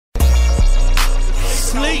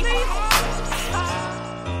sleep.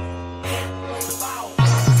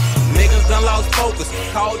 Niggas done lost focus,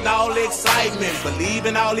 caught all the excitement,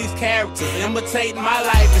 believing all these characters, imitating my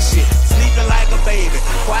life and shit. Sleeping like a baby,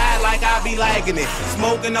 quiet like I be liking it.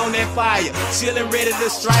 Smoking on that fire, chilling ready to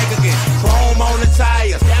strike again. Chrome on the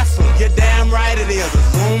tires, you're damn right it is.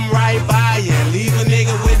 Zoom right by you and leave a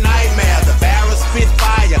nigga with nightmares. The barrel spit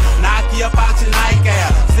fire, knock you up out your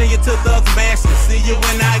nightcap. Send you to Thug's Mansion, see you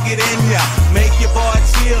when I get in ya. Make your boy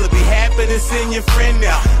chill, be happy to send your friend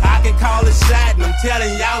there. I can call a shot and I'm telling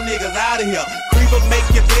y'all niggas out of here. Creeper make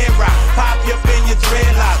your bed rock, pop you up in your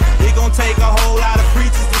dreadlocks. It gon' take a whole lot of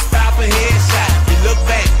preachers to stop a headshot. You look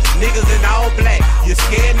back, niggas in all black, you're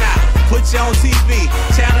scared now. Put you on TV,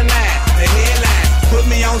 Channel 9, the headline. Put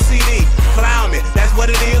me on CD, clown me, that's what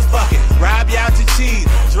it is, fuck it. Rob you out your cheese,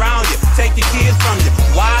 drown you, take your kids from you.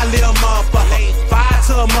 Wild little motherfucker, fire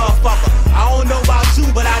to a motherfucker. I don't know about you,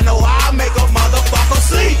 but I know I'll make a motherfucker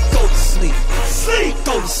sleep. Go to sleep, sleep,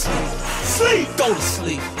 go to sleep. Sleep, go to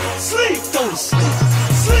sleep, sleep, go to sleep.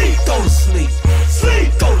 Sleep, go to sleep, sleep,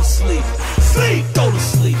 go to sleep. Sleep, go to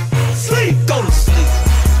sleep, sleep, go to sleep.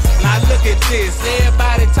 Now look at this,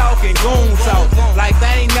 everybody talking goon talk, like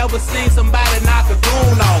they ain't never seen somebody knock a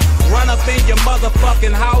goon off. Run up in your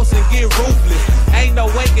motherfucking house and get ruthless. Ain't no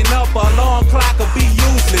waking up, alarm clock will be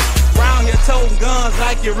useless. Round here toting guns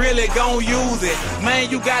like you really gon' use it.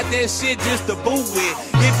 Man, you got that shit just to boot with.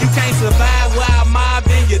 If you can't survive where I mob,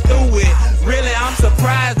 then you through it. Really, I'm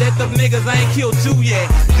surprised that them niggas ain't killed you yet.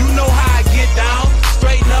 You know how I get down,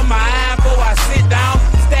 straighten up my eye before I sit down.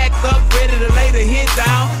 Stacked up, ready to lay the hit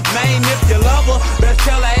down. Man, if you love her, best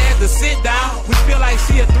tell her ass to sit down. We feel like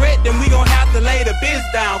she a threat, then we gon' have to lay the bitch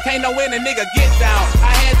down. Can't no way the nigga get down.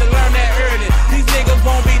 I had to learn that early. These niggas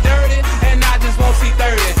won't be dirty, and I just won't see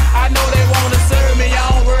 30. I know they wanna serve me,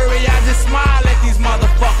 y'all don't worry, I just smile at these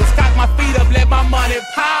motherfuckers. Cock my feet up, let my money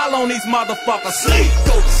pile on these motherfuckers. Sleep,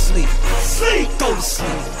 go to sleep. Sleep, go to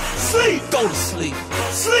sleep. Sleep, go to sleep.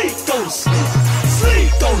 Sleep, go to sleep.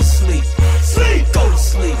 Sleep, go to sleep. Sleep, go to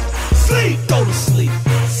sleep. Sleep, go to sleep.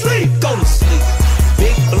 Sleep, go to sleep.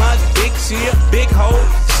 Big blunt, big cheer, big hole,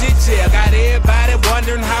 shit yeah. Got everybody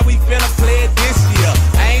wondering how we finna play it this year.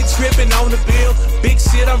 I ain't tripping on the bill, big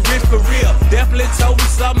shit, I'm rich for real. Definitely told me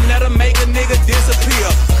something that'll make a nigga disappear.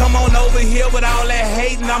 Come on over here with all that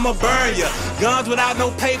hating, I'ma burn ya. Guns without no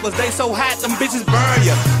papers, they so hot, them bitches burn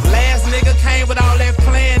ya. Last nigga came with all that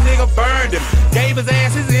playing, nigga burned him. Gave his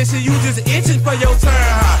ass his issue, you just itching for your turn,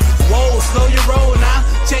 huh? Whoa, slow your roll now,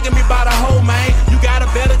 checking me by the hole, man. You got a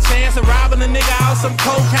better chance of robbing a nigga out some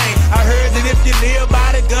cocaine. I heard that if you live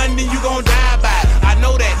by the gun, then you gon' die by it. I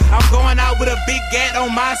know that, I'm going out with a big gat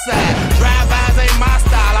on my side. Drive-bys ain't my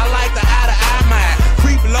style, I like the eye-to-eye mind.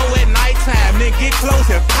 Creep low at nighttime, then get close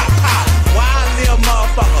and pop, pop. Wild little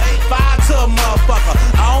motherfucker, fire to a motherfucker.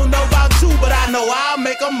 I don't know about you, but I know I'll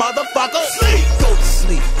make a motherfucker sleep, go to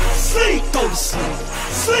sleep. Sleep, go to sleep.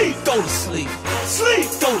 Sleep, go to sleep. Sleep,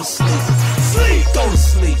 go to sleep. Sleep, go to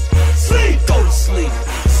sleep. Sleep.